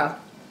 Look at bro.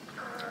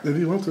 If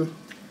you want to.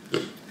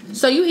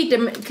 So you eat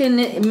can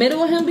the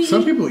middle of him be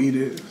Some eaten? people eat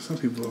it. Some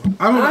people.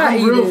 I I'm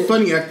eat real it.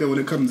 funny acting when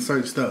it comes to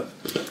certain stuff.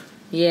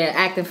 Yeah,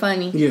 acting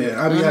funny.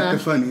 Yeah, I be acting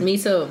funny. Me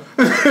too.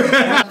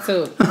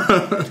 too.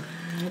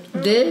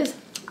 This,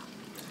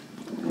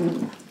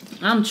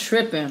 I'm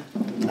tripping.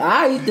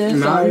 I eat this.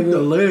 And I eat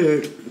the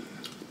leg.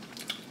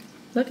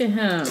 Look at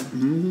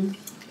him.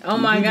 Oh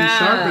my You be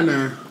sharp in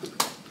god.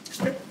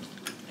 there.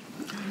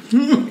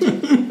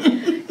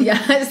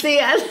 Yeah, see,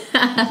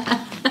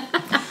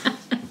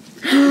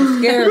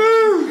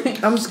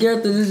 I'm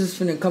scared that this is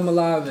finna come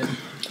alive. And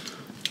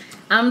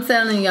I'm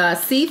telling y'all,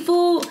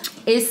 seafood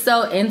is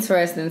so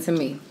interesting to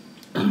me.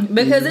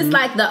 Because it's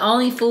like the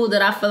only food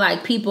that I feel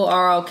like people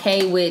are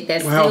okay with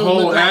that Well, still whole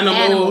look like animal.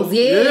 animals.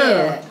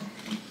 Yeah.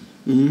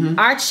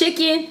 Our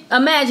chicken,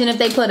 imagine if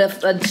they put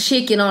a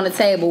chicken on the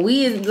table.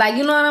 We is like,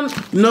 you know what I'm...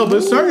 No,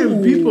 but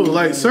certain people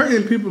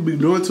be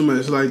doing too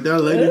much. Like that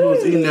lady who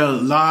was eating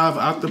that live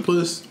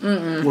octopus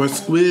or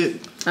squid.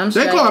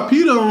 They called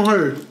PETA on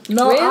her.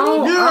 No,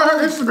 really?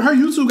 Her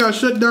YouTube got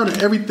shut down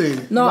and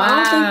everything. No,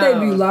 I don't think they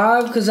be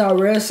live because I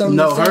read something.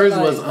 No, hers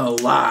was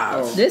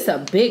alive. This a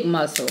big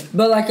muscle.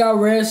 But like I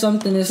read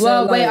something that said,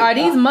 well, wait, are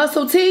these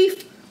muscle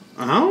teeth?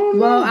 I don't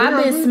know. Well,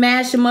 I've been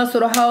smashing muscle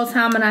the whole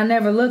time and I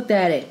never looked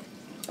at it.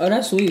 Oh,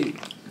 that's sweet.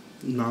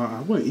 No,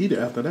 I wouldn't eat it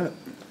after that.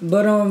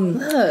 But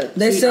look,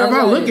 they said if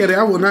I look at it,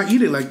 I will not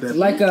eat it like that.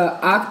 Like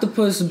a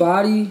octopus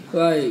body,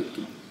 like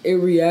it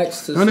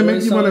reacts to. Don't it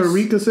make you want to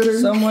reconsider?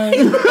 Some way.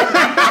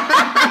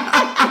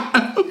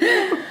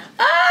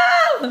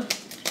 Oh,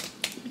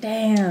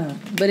 damn!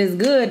 But it's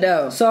good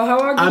though. So how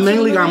I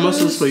mainly got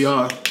mussels for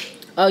y'all.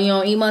 Oh, you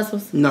don't eat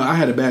mussels? No, I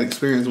had a bad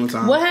experience one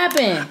time. What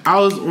happened? I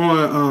was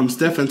on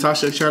Steph and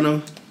Tasha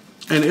channel,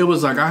 and it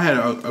was like I had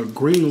a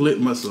green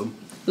lit mussel.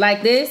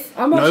 Like this?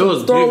 I'm about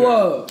to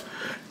throw up.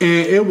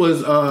 And it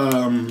was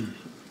a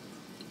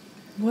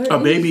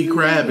baby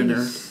crab in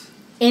there.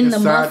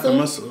 Inside the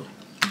mussel.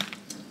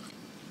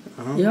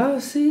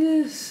 Y'all see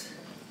this?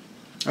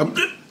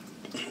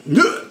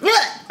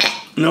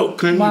 Nope,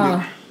 couldn't eat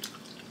it.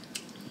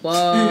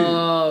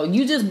 Whoa,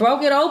 you just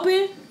broke it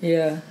open?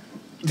 Yeah.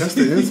 That's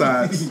the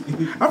insides.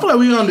 I feel like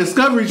we on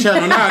Discovery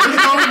Channel now.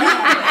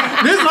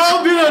 This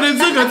whole video that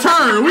took a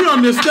turn. We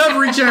on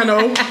Discovery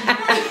Channel.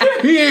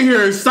 He in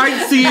here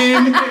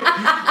sightseeing.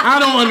 I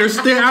don't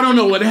understand. I don't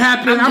know what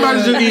happened. I'm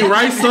about to just eat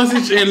rice,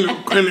 sausage,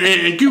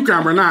 and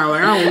cucumber now.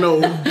 Like, I don't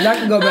know. I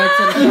can go back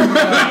to the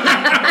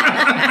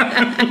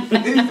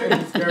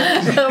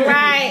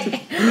Right.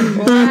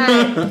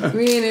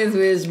 Me and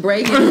this bitch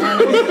breaking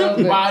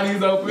down.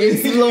 Bodies open.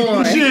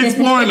 Exploring. She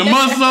exploring the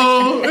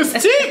muscle. It's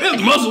teeth.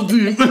 It's muscle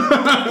teeth.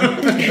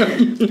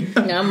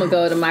 Now I'm gonna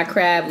go to my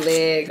crab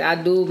legs. I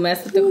do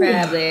mess with the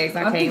crab legs.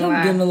 I can't lie.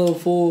 I'm getting a little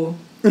full.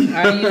 Are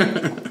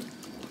you?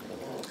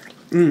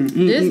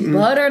 This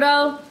butter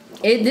though,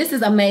 this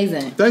is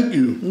amazing. Thank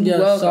you.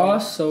 Yeah,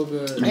 sauce so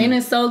good. Ain't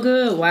it so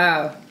good?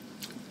 Wow.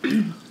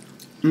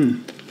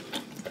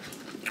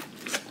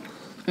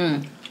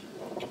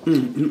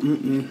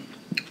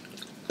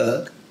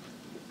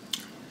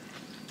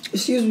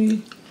 Excuse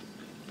me.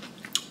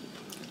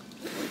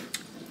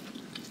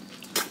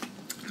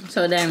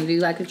 So damn, do you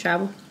like to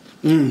travel?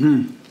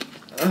 Where's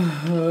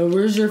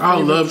your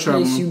favorite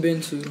place you've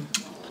been to?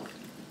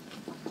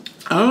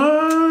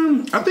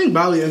 I think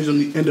Bali,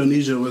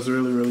 Indonesia was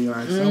really, really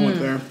nice. I went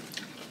there.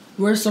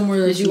 Where's somewhere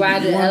that Did you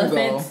ride the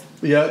elephants?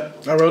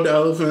 Yep, I rode the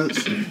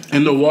elephants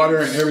and the water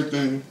and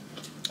everything.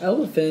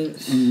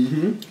 Elephants.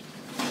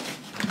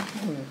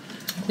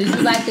 Did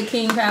you like the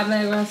king crab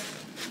leg roast?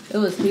 It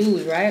was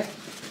huge, right?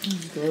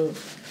 Good.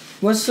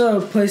 What's a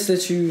place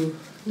that you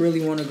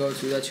really want to go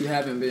to that you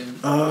haven't been?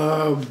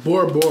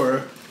 Bora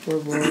Bora. Bora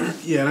Bora.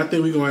 Yeah, and I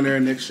think we're going there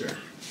next year.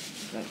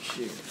 That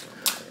shit.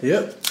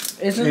 Yep.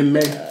 Isn't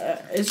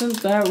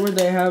that where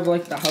they have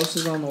like the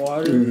houses on the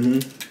water?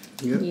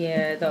 Yep.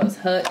 Yeah, those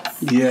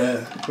huts.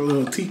 Yeah, a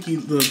little tiki,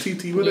 little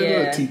TT, what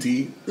they call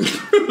TT?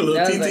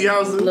 Little TT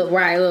houses.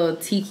 Right, little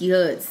tiki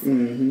huts.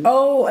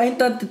 Oh, ain't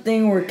that the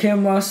thing where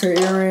Kim lost her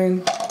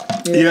earring?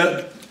 Yeah.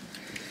 Yep.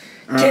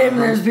 Kim,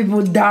 there's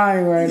people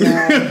dying right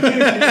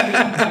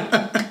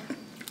now.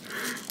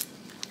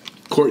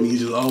 Courtney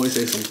just always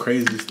say some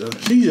crazy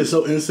stuff. She's just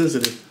so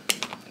insensitive.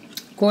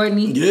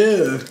 Courtney?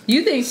 Yeah.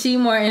 You think she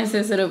more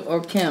insensitive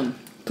or Kim?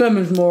 Kim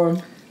is more.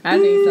 I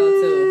think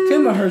so too.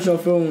 Kim will hurt your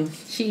feelings.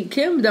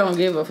 Kim don't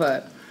give a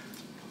fuck.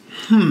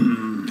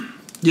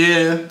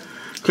 Yeah.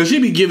 Cause she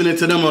be giving it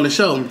to them on the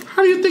show.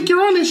 How do you think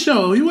you're on this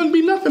show? You wouldn't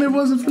be nothing if it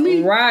wasn't for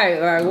me.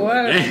 Right, like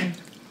what? Man.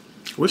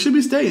 What should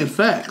be stating?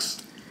 Facts.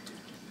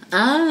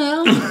 I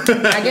don't know.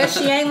 I guess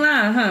she ain't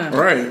lying, huh?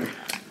 Right.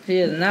 She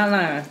is not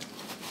lying.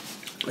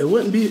 It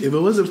wouldn't be if it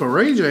wasn't for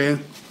Ray J.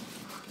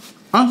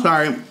 I'm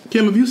sorry.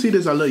 Kim, if you see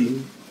this, I love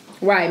you.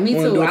 Right, me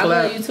too. I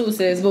love you too,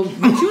 sis. But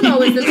you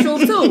know it's the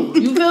truth too.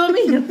 You feel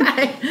me?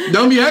 Like,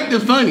 don't be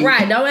acting funny.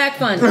 Right, don't act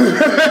funny.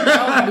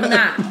 Do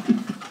not.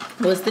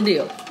 What's the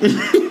deal?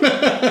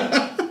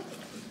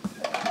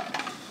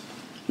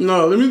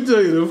 No, let me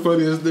tell you the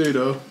funniest thing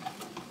though.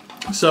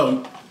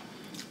 So,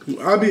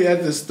 I'll be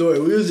at the store.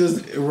 We was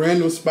just at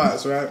random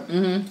spots, right?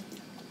 And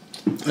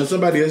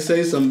somebody would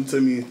say something to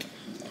me.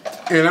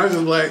 And I was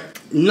just like,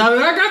 now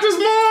that I got this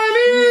money.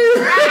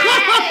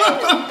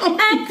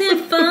 Acting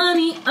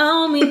funny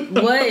on me.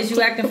 What? Is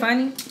you acting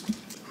funny?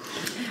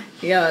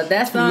 Yo,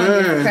 that song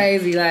is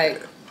crazy.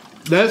 Like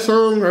that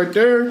song right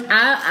there.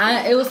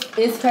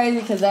 It's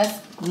crazy because that's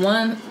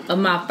one of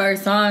my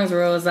first songs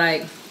where it was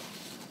like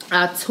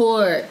I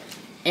toured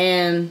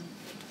and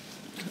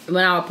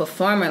when I was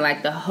performing,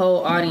 like the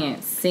whole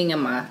audience singing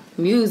my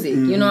music.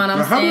 You know what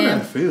I'm saying? How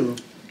did that feel?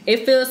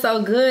 It feels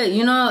so good.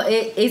 You know,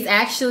 it's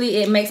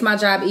actually, it makes my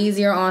job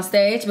easier on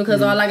stage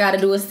because all I got to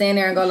do is stand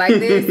there and go like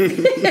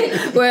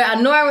this. Where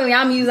normally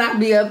I'm used, I'd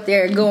be up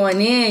there going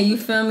in, you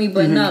feel me?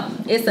 But no,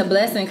 it's a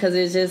blessing because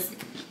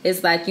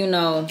it's like, you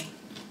know,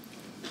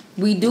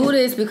 we do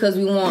this because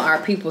we want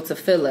our people to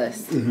feel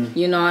us.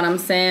 You know what I'm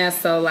saying?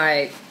 So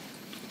like,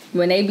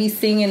 when they be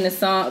singing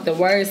the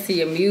words to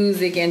your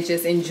music and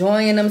just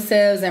enjoying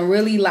themselves and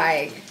really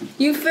like,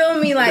 you feel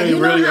me? Like, you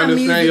know how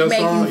music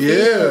make you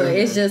feel.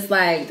 It's just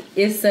like,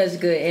 it's such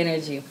good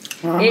energy.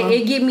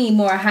 It get me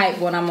more hype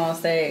when I'm on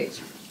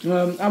stage.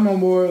 I'm on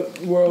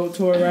world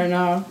tour right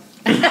now.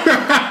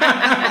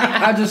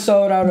 I just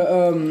sold out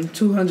a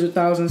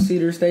 200,000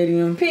 seater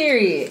stadium.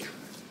 Period.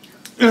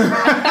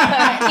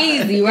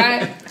 Easy,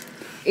 right?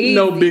 Easy.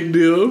 No big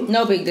deal.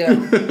 No big deal.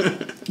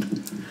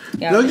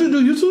 Yeah. Don't you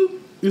do YouTube?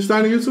 You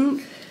started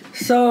YouTube?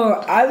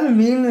 So I've been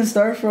meaning to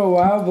start for a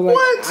while, but like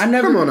what? I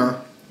never. Come on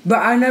now. But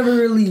I never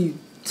really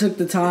took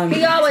the time.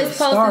 He always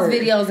posts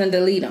his videos and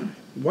delete them.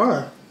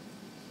 Why?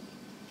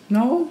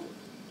 No.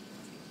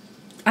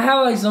 I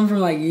have like some from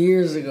like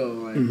years ago.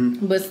 Like.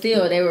 But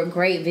still, they were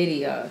great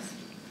videos.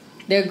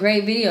 They're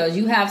great videos.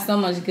 You have so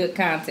much good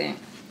content.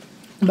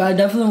 But I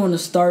definitely want to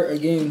start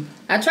again.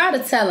 I try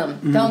to tell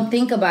them, don't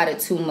think about it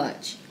too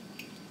much.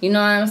 You know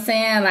what I'm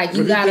saying? Like,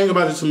 you gotta think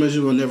about it too much,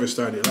 you will never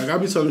start it. Like, I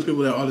be telling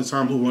people that all the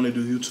time who want to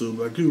do YouTube.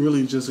 Like, you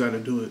really just got to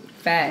do it.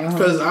 Facts.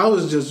 Because I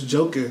was just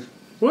joking.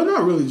 Well,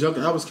 not really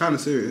joking. I was kind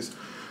of serious.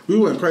 We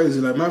went crazy.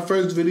 Like, my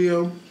first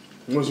video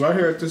was right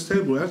here at this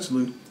table,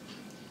 actually.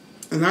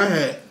 And I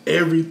had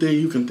everything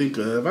you can think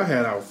of. I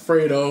had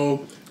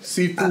Alfredo,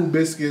 seafood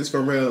biscuits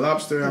from Red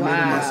Lobster. I made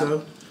it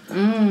myself.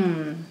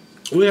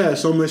 We had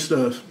so much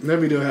stuff. That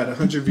video had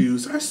 100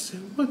 views. I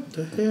said, what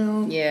the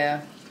hell?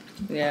 Yeah.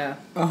 Yeah.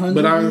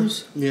 100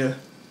 views? Yeah.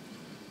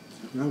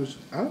 I was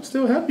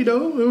still happy,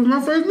 though. It was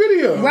my first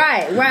video.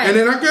 Right. And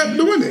then I kept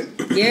doing it.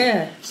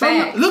 Yeah. So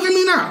look at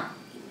me now.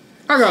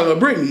 I got a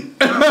Labritney.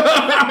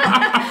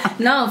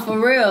 No, for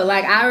real.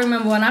 Like, I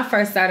remember when I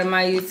first started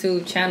my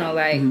YouTube channel,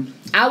 like,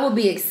 I would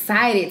be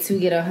excited to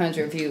get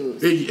 100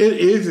 views. It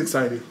is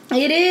exciting.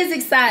 It is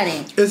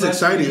exciting. It's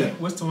exciting.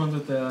 What's the ones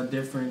with the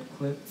different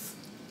clips?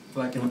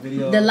 Like in the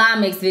video? The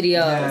Lamix videos.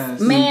 Yes.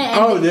 Man.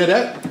 Oh,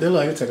 yeah, they're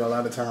like, it take a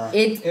lot of time.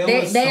 They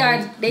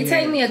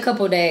take me a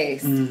couple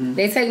days.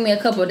 They take me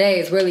a couple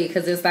days, really,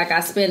 because it's like I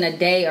spend a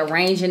day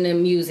arranging the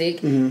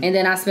music, and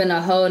then I spend a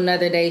whole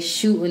nother day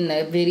shooting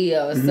the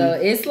video. So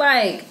it's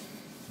like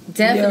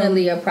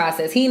definitely a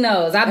process. He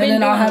knows. And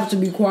then I'll have to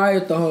be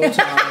quiet the whole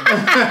time.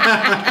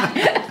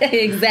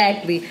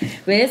 Exactly.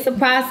 But it's a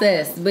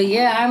process. But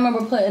yeah, I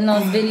remember putting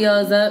those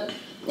videos up.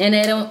 And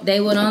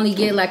they would only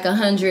get like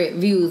 100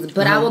 views,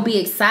 but I would be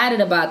excited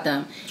about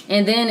them.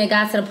 And then it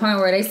got to the point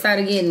where they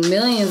started getting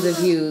millions of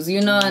views,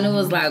 you know, and it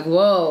was like,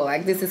 whoa,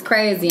 like this is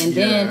crazy. And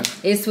then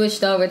it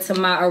switched over to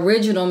my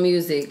original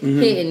music,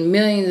 hitting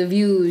millions of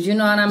views, you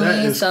know what I mean?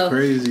 That is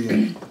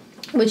crazy.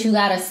 But you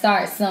gotta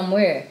start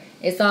somewhere.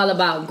 It's all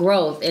about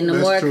growth, and the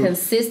more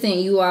consistent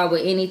you are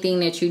with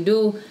anything that you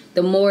do,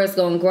 the more it's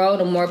gonna grow.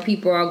 The more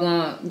people are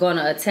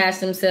gonna attach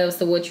themselves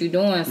to what you're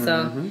doing.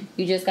 So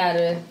you just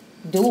gotta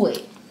do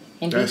it.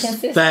 And be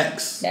consistent.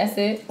 Facts. That's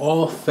it.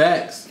 All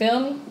facts. Feel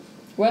me?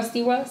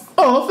 Ruzty Russ?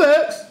 All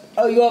facts.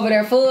 Oh, you over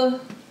there full?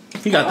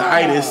 He got the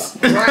itis.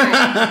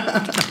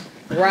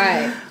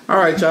 Right. All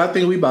right, y'all. I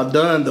think we about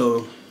done,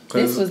 though.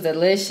 This was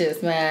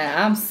delicious, man.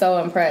 I'm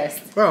so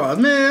impressed. Oh,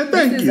 man.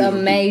 Thank you. This is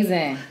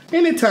amazing.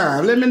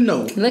 Anytime. Let me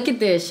know. Look at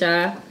this,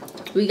 y'all.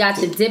 We got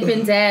the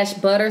Dippin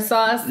butter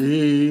sauce.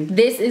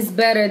 This is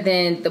better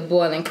than the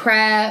boiling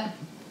crab.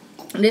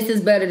 This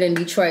is better than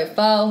Detroit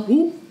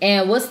pho.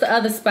 And what's the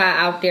other spot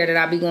out there that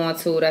I be going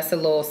to that's a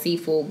little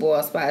seafood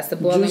boil spot? It's the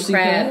boiling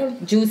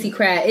crab. Juicy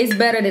crab. It's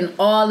better than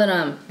all of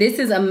them. This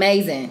is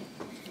amazing.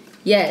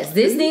 Yes,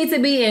 this needs to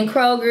be in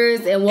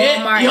Kroger's and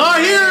Walmart. Y'all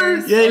here?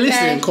 Yeah,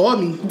 listen, call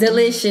me.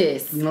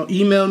 Delicious. You know,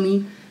 email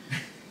me.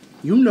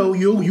 You know,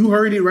 you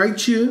heard it right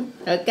here.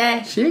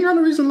 Okay. She ain't got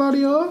no reason to lie to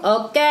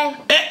y'all. Okay.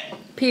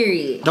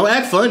 Period. Don't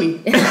act funny.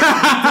 Don't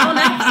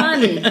act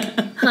funny,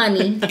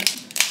 honey.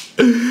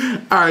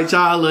 Alright,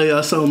 y'all. I love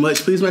y'all so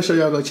much. Please make sure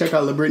y'all go check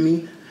out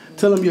Labritney.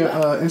 Tell them your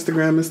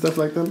Instagram and stuff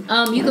like that.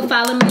 You can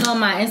follow me on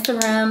my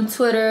Instagram,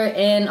 Twitter,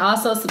 and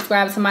also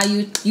subscribe to my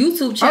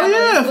YouTube channel. Oh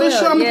yeah, for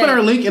sure. I'm gonna put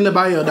her link in the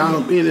bio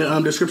down in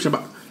the description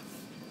box.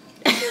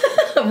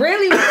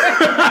 Really?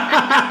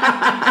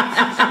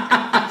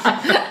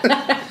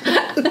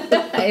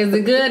 Is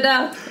it good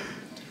though?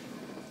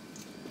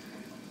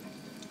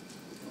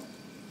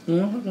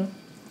 Okay.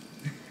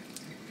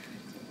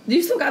 Do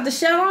you still got the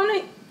shell on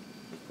it?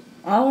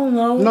 I don't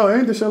know. No, it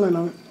ain't the shell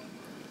on it.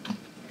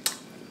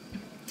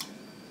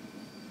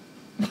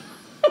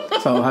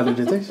 So how did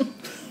it taste?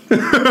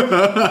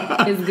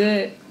 It's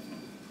good.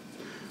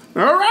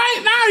 All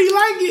right, now you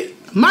like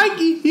it.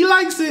 Mikey, he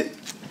likes it.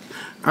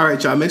 All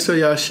right, y'all. Make sure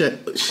y'all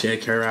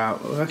check her out.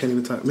 Oh, I can't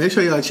even talk. Make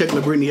sure y'all check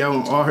Labritney out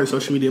on all her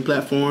social media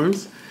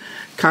platforms.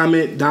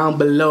 Comment down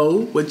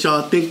below what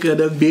y'all think of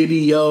the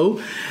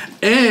video.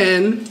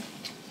 And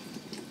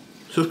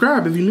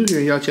subscribe if you're new here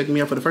and y'all checking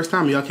me out for the first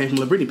time and y'all came from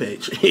Labritney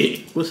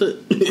page. What's up?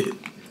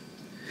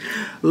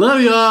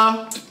 Love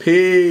y'all.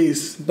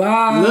 Peace.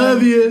 Bye.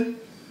 Love you.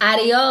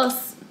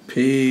 Adios.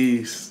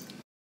 Peace.